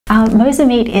Mosa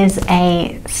Meat is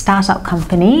a startup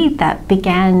company that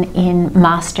began in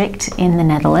Maastricht in the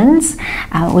Netherlands.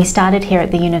 We started here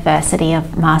at the University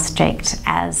of Maastricht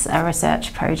as a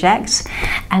research project,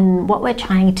 and what we're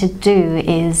trying to do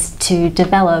is to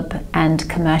develop and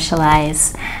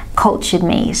commercialize cultured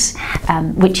meat,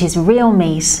 which is real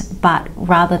meat, but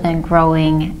rather than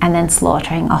growing and then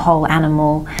slaughtering a whole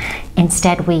animal,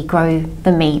 instead we grow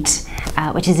the meat,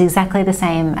 which is exactly the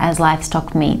same as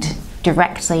livestock meat,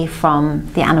 directly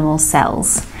from the animal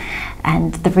cells.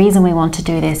 And the reason we want to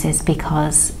do this is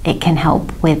because it can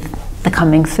help with the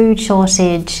coming food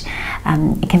shortage.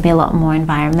 It can be a lot more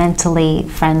environmentally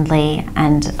friendly,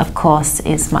 and of course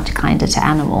is much kinder to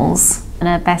animals. In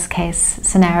a best case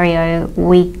scenario,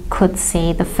 we could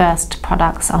see the first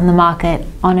products on the market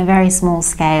on a very small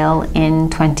scale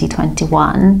in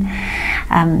 2021.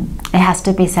 It has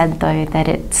to be said though that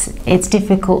it's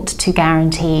difficult to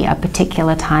guarantee a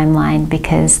particular timeline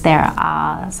because there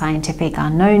are scientific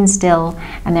unknowns still,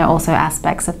 and there are also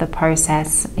aspects of the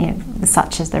process,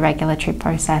 such as the regulatory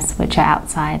process, which are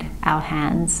outside our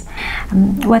hands.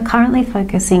 We're currently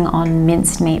focusing on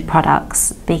minced meat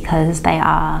products because they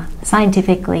are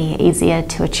scientifically easier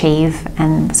to achieve,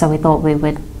 and so we thought we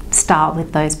would start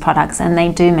with those products, and they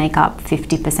do make up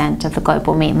 50% of the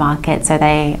global meat market, so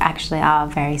they actually are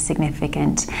very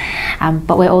significant.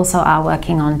 But we also are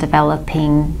working on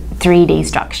developing 3D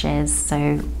structures,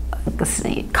 so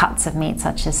cuts of meat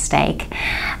such as steak,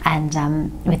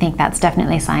 and we think that's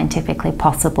definitely scientifically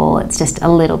possible. It's just a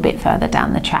little bit further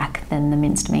down the track than the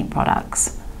minced meat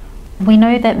products. We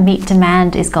know that meat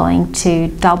demand is going to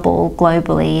double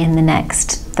globally in the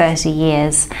next 30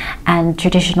 years, and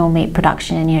traditional meat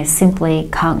production simply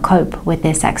can't cope with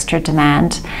this extra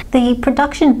demand. The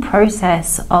production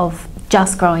process of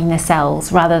just growing the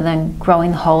cells rather than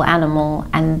growing the whole animal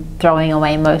and throwing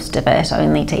away most of it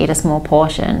only to eat a small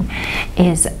portion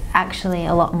is actually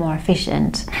a lot more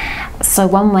efficient. So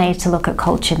one way to look at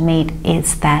cultured meat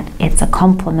is that it's a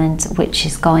complement which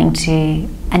is going to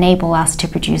enable us to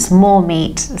produce more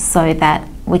meat so that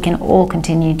we can all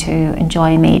continue to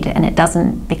enjoy meat and it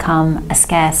doesn't become a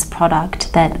scarce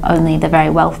product that only the very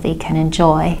wealthy can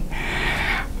enjoy.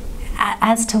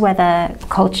 As to whether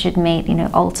cultured meat,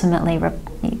 ultimately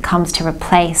comes to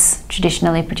replace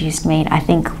traditionally produced meat, I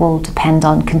think will depend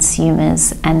on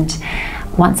consumers. And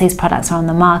once these products are on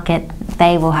the market,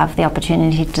 they will have the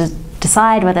opportunity to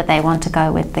decide whether they want to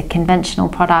go with the conventional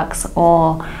products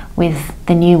or with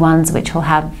the new ones, which will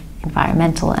have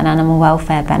environmental and animal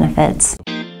welfare benefits.